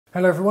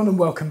Hello everyone and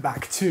welcome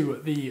back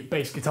to the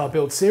bass guitar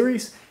build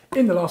series.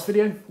 In the last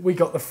video we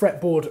got the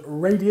fretboard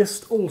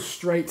radiused, all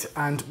straight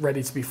and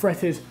ready to be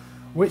fretted,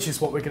 which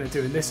is what we're going to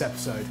do in this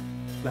episode.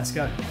 Let's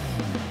go.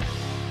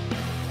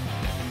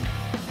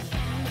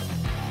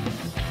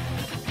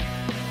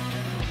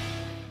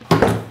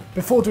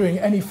 Before doing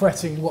any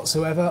fretting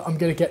whatsoever, I'm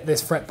going to get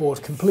this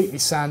fretboard completely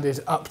sanded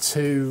up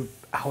to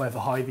however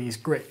high these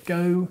grit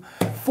go,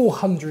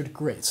 400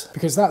 grit,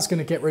 because that's going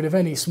to get rid of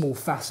any small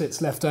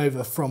facets left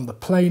over from the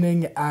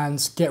planing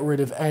and get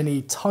rid of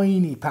any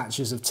tiny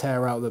patches of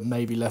tear out that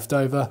may be left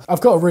over. I've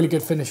got a really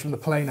good finish from the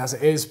plane as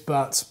it is,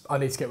 but I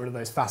need to get rid of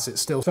those facets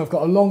still. So I've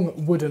got a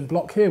long wooden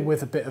block here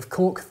with a bit of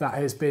cork that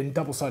has been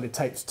double-sided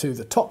taped to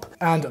the top,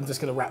 and I'm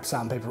just going to wrap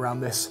sandpaper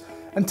around this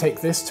and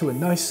take this to a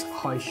nice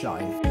high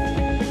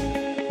shine.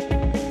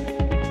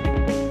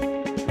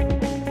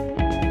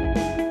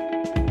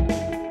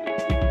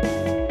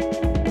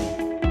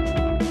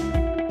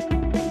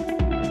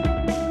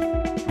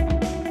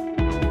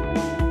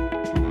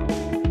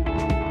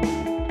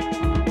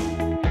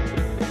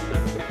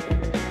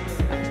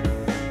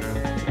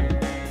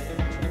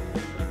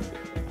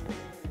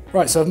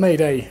 Right, so I've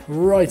made a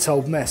right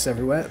old mess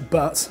everywhere,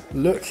 but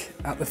look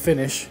at the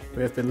finish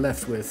we have been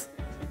left with.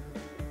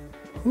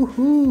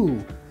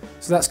 Woohoo!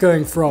 So that's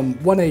going from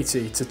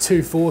 180 to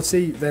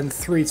 240, then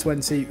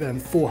 320, then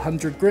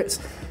 400 grit,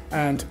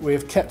 and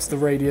we've kept the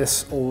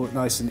radius all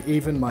nice and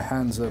even. My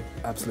hands are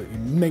absolutely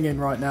minging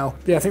right now.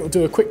 Yeah, I think we'll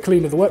do a quick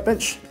clean of the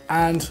workbench,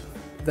 and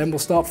then we'll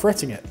start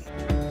fretting it.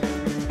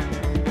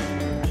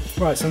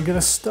 Right, so I'm going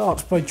to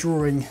start by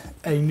drawing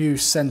a new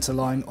centre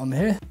line on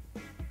here.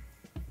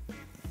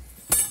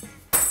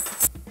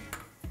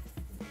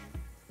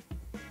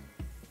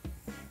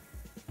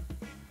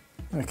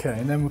 Okay,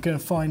 and then we're going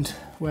to find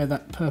where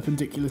that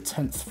perpendicular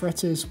 10th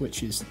fret is,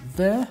 which is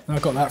there. And I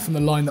got that from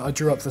the line that I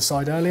drew up the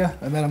side earlier,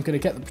 and then I'm going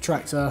to get the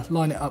protractor,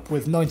 line it up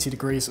with 90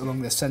 degrees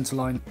along this centre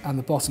line and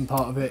the bottom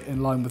part of it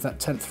in line with that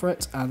 10th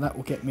fret, and that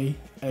will get me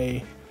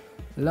a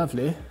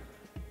lovely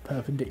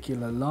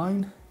perpendicular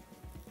line.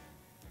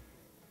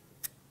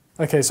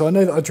 Okay, so I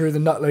know that I drew the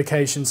nut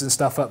locations and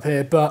stuff up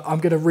here, but I'm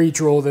going to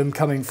redraw them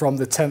coming from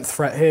the 10th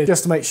fret here,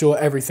 just to make sure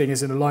everything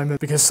is in alignment,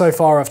 because so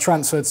far I've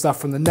transferred stuff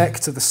from the neck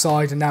to the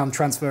side and now I'm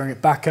transferring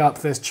it back up.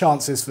 There's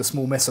chances for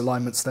small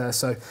misalignments there,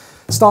 so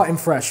starting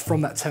fresh from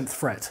that 10th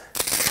fret.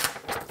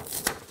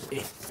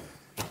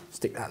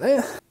 Stick that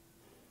there.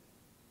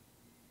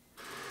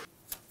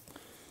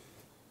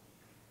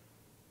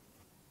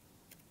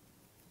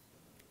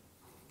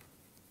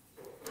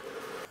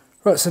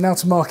 Right, so now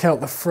to mark out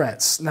the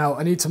frets. Now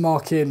I need to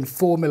mark in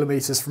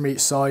 4mm from each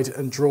side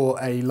and draw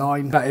a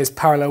line that is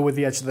parallel with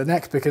the edge of the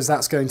neck, because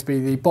that's going to be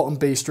the bottom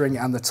B string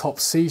and the top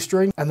C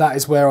string, and that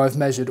is where I've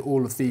measured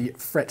all of the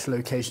fret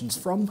locations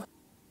from.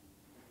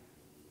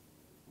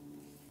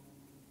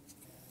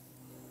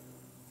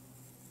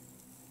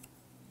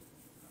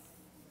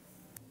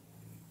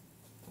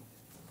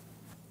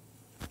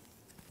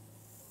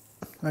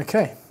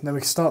 Okay, then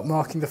we can start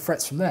marking the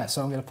frets from there.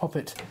 So I'm going to pop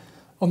it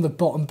on the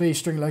bottom B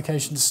string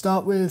location to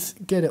start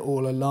with, get it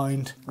all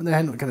aligned, and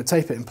then we're going to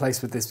tape it in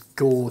place with this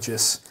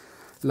gorgeous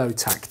low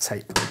tack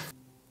tape.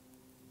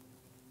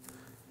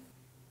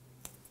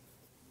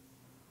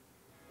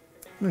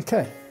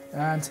 Okay,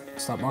 and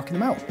start marking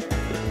them out.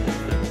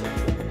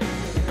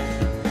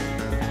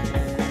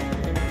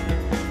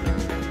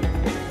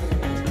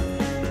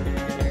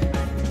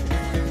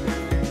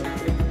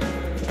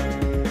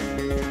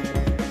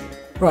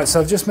 Right,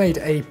 so I've just made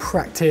a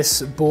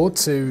practice board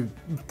to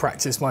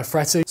practice my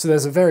fretting. So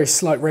there's a very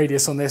slight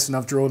radius on this and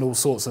I've drawn all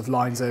sorts of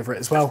lines over it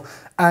as well.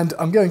 And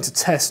I'm going to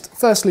test,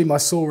 firstly, my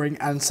sawing,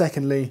 and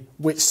secondly,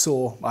 which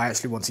saw I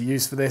actually want to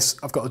use for this.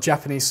 I've got a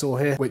Japanese saw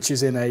here, which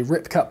is in a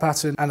rip cut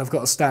pattern, and I've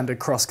got a standard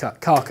crosscut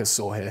carcass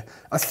saw here.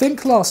 I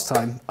think last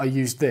time I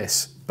used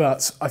this,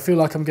 but I feel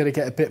like I'm going to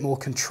get a bit more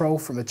control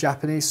from a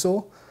Japanese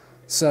saw.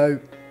 So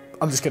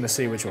I'm just going to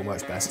see which one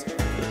works best.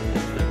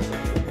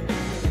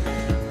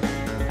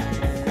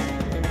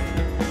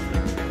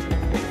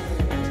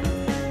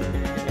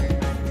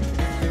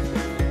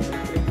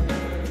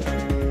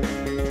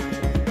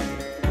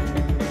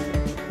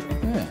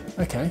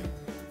 Okay,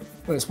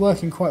 well, it's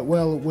working quite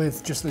well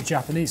with just the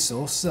Japanese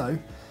saw, so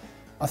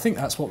I think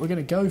that's what we're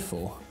going to go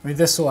for. I mean,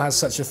 this saw has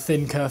such a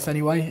thin kerf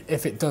anyway.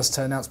 If it does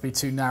turn out to be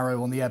too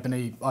narrow on the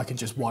ebony, I can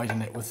just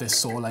widen it with this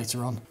saw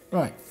later on.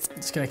 Right,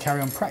 it's going to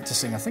carry on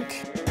practicing, I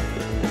think.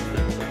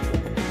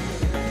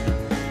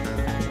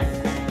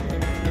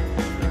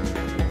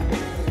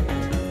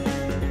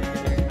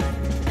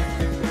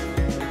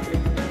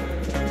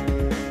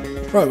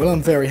 Right, well,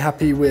 I'm very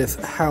happy with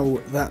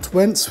how that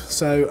went.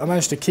 So I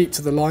managed to keep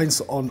to the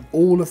lines on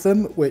all of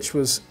them, which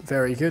was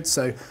very good.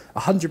 So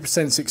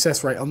 100%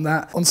 success rate on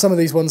that. On some of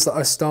these ones that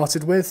I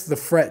started with, the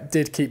fret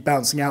did keep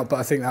bouncing out, but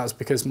I think that was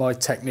because my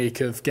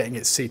technique of getting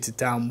it seated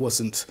down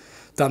wasn't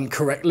done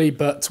correctly.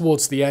 But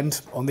towards the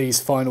end, on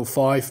these final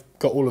 5,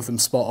 got all of them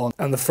spot on,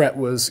 and the fret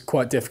was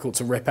quite difficult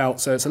to rip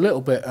out. So it's a little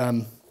bit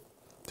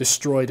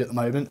destroyed at the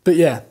moment. But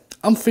yeah,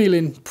 I'm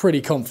feeling pretty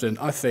confident,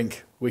 I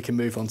think, we can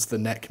move on to the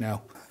neck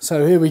now.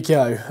 So here we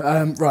go.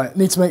 Right,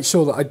 need to make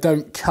sure that I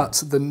don't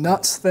cut the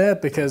nut there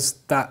because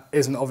that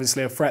isn't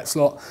obviously a fret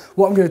slot.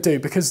 What I'm going to do,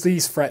 because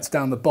these frets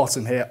down the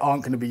bottom here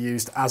aren't going to be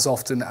used as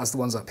often as the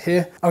ones up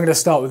here, I'm going to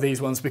start with these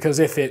ones because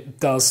if it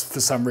does for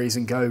some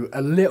reason go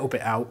a little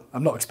bit out,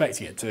 I'm not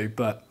expecting it to,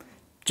 but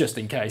just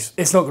in case,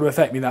 it's not going to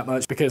affect me that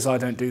much because I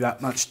don't do that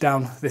much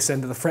down this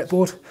end of the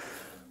fretboard.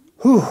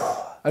 Whew,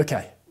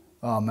 okay.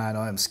 Oh man,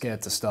 I am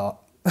scared to start.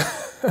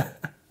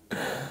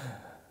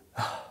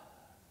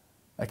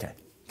 Okay.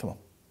 Come on,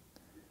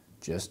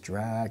 just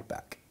drag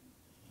back.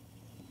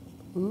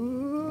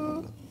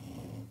 Ooh.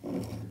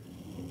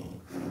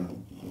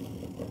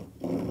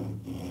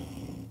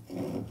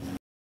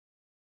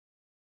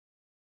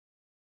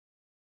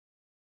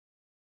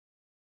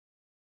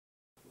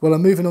 Well,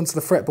 I'm moving on to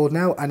the fretboard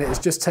now, and it has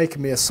just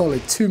taken me a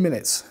solid 2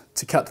 minutes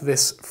to cut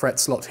this fret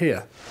slot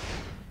here.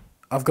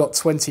 I've got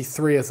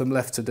 23 of them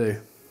left to do.